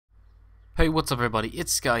Hey, what's up everybody,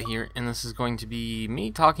 it's Sky here, and this is going to be me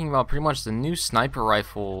talking about pretty much the new sniper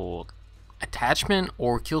rifle attachment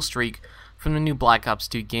or kill streak from the new Black Ops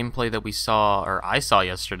 2 gameplay that we saw, or I saw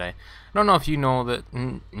yesterday. I don't know if you know that,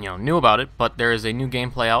 knew about it, but there is a new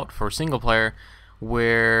gameplay out for single player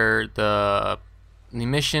where the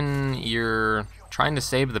mission, you're trying to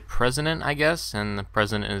save the president, I guess, and the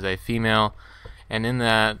president is a female, and in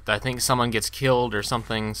that, I think someone gets killed or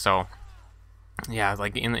something, so yeah,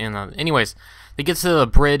 like anyways, they get to the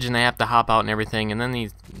bridge and they have to hop out and everything, and then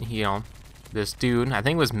this dude, I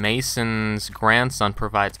think it was Mason's grandson,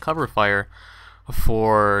 provides cover fire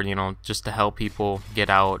for, just to help people get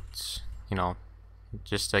out,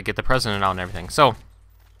 just to get the president out and everything. So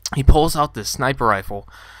he pulls out this sniper rifle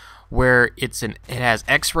where it has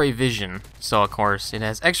X-ray vision. So of course it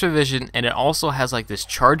has X-ray vision, and it also has like this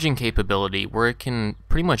charging capability where it can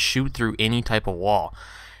pretty much shoot through any type of wall.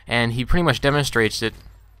 And he pretty much demonstrates it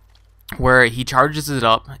where he charges it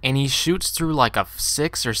up and he shoots through like a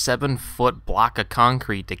 6 or 7 foot block of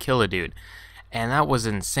concrete to kill a dude, and that was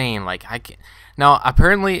insane. Like now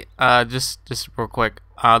apparently, just real quick,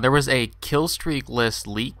 there was a kill streak list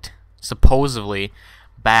leaked supposedly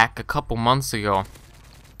back a couple months ago,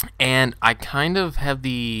 and I kind of have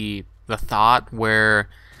the thought where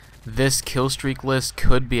this kill streak list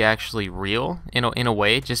could be actually real in a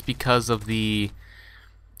way, just because of the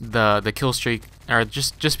kill streak, or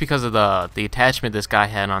just because of the attachment this guy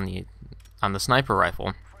had on the sniper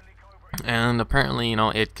rifle. And apparently,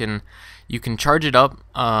 you can charge it up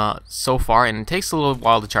so far, and it takes a little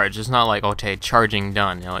while to charge. It's not like, okay, charging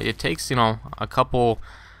done. It takes a couple,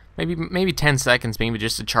 maybe 10 seconds maybe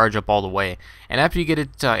just to charge up all the way. And after you get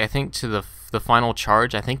it, I think to the final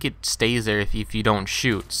charge, I think it stays there if you don't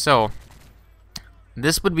shoot. So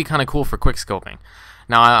this would be kind of cool for quick scoping.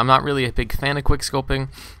 Now, I'm not really a big fan of quick scoping.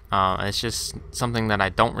 It's just something that I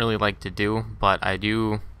don't really like to do, but I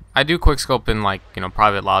do quick scope in, like,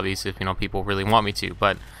 private lobbies if people really want me to.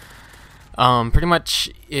 But pretty much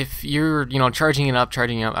if you're charging it up,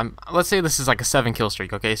 let's say this is like a 7 kill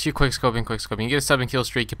streak. Okay, so you're quick scoping, you get a 7 kill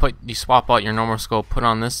streak, you swap out your normal scope, put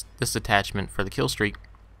on this attachment for the kill streak,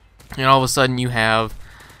 and all of a sudden you have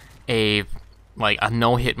a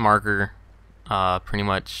no hit marker, pretty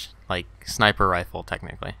much like sniper rifle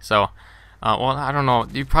technically. So well, I don't know,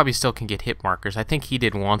 you probably still can get hit markers. I think he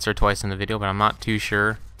did once or twice in the video, but I'm not too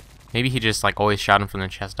sure. Maybe he just always shot him from the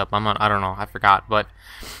chest up. I don't know, I forgot. But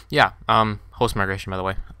yeah, host migration, by the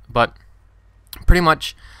way. But pretty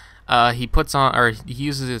much he puts on, or he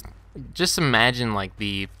uses it. Just imagine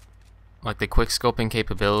the quick scoping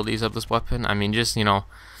capabilities of this weapon. I mean, just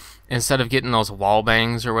instead of getting those wall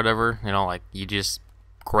bangs or whatever, like you just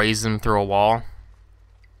graze them through a wall,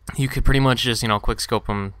 you could pretty much just quick scope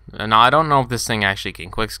them. Now I don't know if this thing actually can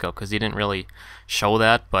quick scope because he didn't really show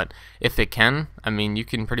that, but if it can, I mean, you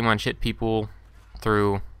can pretty much hit people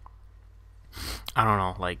through, I don't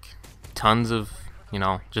know, like tons of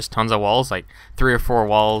just tons of walls, like 3 or 4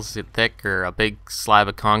 walls thick, or a big slab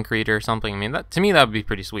of concrete or something. I mean, that to me that would be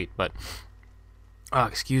pretty sweet. But oh,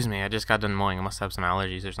 excuse me, I just got done mowing. I must have some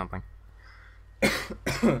allergies or something.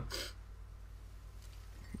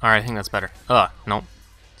 Alright, I think that's better. Nope.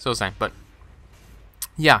 Still the same, but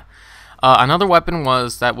yeah. Another weapon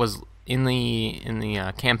was in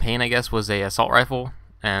the campaign, I guess, was a assault rifle,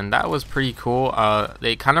 and that was pretty cool.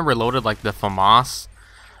 They kind of reloaded like the FAMAS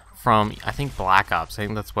from, I think, Black Ops. I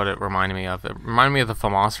think that's what it reminded me of. It reminded me of the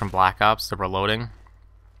FAMAS from Black Ops, the reloading.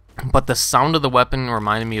 But the sound of the weapon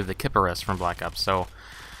reminded me of the Kipperis from Black Ops. So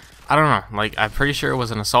I don't know. Like, I'm pretty sure it was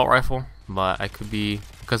an assault rifle, but I could be,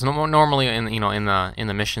 because normally in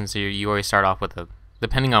the missions you always start off with a,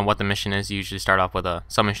 depending on what the mission is, you usually start off with a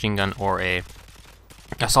submachine gun or a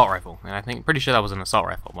assault rifle, and I think pretty sure that was an assault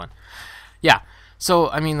rifle one. Yeah. So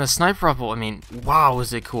I mean, the sniper rifle, I mean, wow,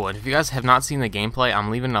 was it cool. And if you guys have not seen the gameplay, I'm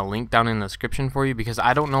leaving a link down in the description for you, because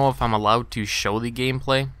I don't know if I'm allowed to show the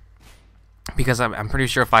gameplay, because I'm pretty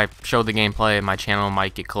sure if I show the gameplay, my channel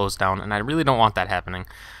might get closed down, and I really don't want that happening.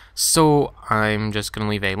 So I'm just gonna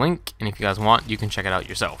leave a link, and if you guys want, you can check it out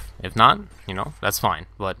yourself. If not, that's fine,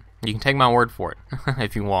 but you can take my word for it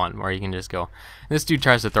if you want, or you can just go, this dude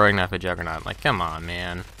tries to throwing knife at Dragunov. Like, come on,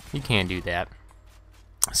 man, you can't do that.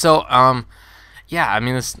 So yeah, I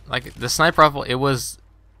mean, this, like, the sniper rifle, it was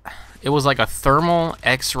like a thermal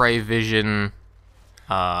X-ray vision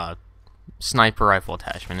sniper rifle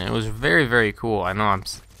attachment. It was very, very cool. I know I'm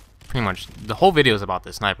pretty much, the whole video is about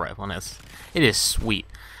this sniper rifle, and it is sweet.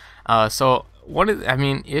 So I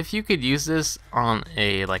mean, if you could use this on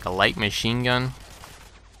a light machine gun,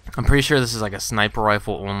 I'm pretty sure this is like a sniper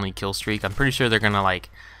rifle only kill streak. I'm pretty sure they're gonna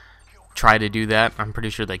try to do that. I'm pretty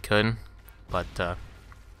sure they could, but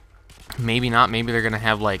Maybe not. Maybe they're gonna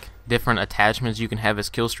have like different attachments you can have as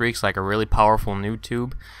kill streaks, like a really powerful nuke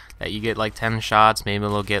tube that you get like 10 shots. Maybe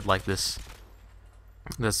they'll get like this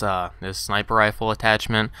sniper rifle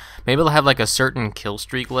attachment. Maybe they'll have like a certain kill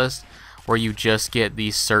streak list where you just get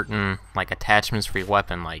these certain like attachments for your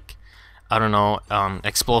weapon, like I don't know,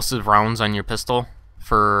 explosive rounds on your pistol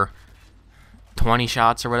for 20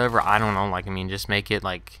 shots or whatever. I don't know. Like, I mean, just make it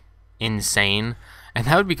like insane, and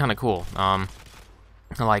that would be kind of cool.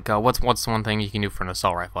 Like what's one thing you can do for an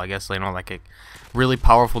assault rifle? I guess, you know, like a really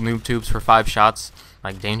powerful noob tubes for 5 shots,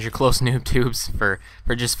 like danger close noob tubes for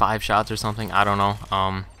just 5 shots or something. I don't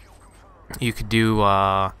know. You could do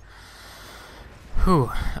I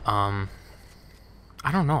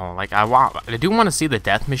don't know. Like I do want to see the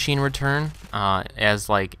death machine return as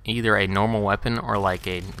like either a normal weapon or like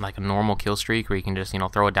a normal kill streak where you can just, you know,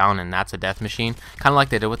 throw it down and that's a death machine, kind of like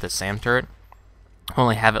they did with the SAM turret.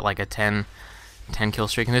 Only have it like a 10 kill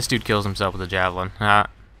streak, and this dude kills himself with a Javelin.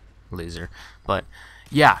 Loser. But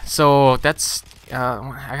yeah, so that's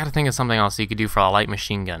I gotta think of something else you could do for a light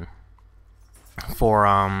machine gun for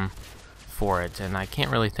it, and I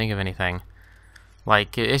can't really think of anything.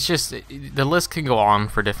 Like, it's just, the list could go on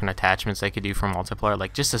for different attachments they could do for multiplayer,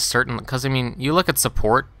 like just a certain, because I mean, you look at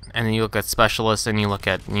support and then you look at specialists and you look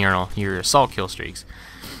at, you know, your assault kill streaks.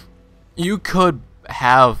 You could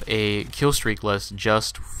have a kill streak list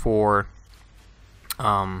just for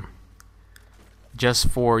you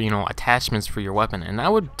know, attachments for your weapon, and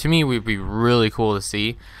that would, to me, would be really cool to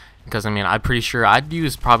see, because I mean, I'm pretty sure I'd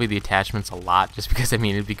use probably the attachments a lot, just because I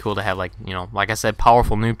mean, it'd be cool to have, like, you know, like I said,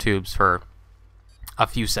 powerful noob tubes for a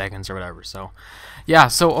few seconds or whatever. So yeah,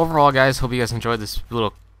 so overall, guys, hope you guys enjoyed this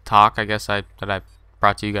little talk, I guess, that I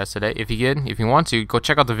brought to you guys today. If you did, if you want to, go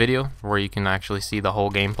check out the video where you can actually see the whole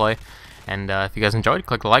gameplay, and if you guys enjoyed,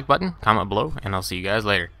 click the like button, comment below, and I'll see you guys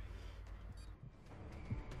later.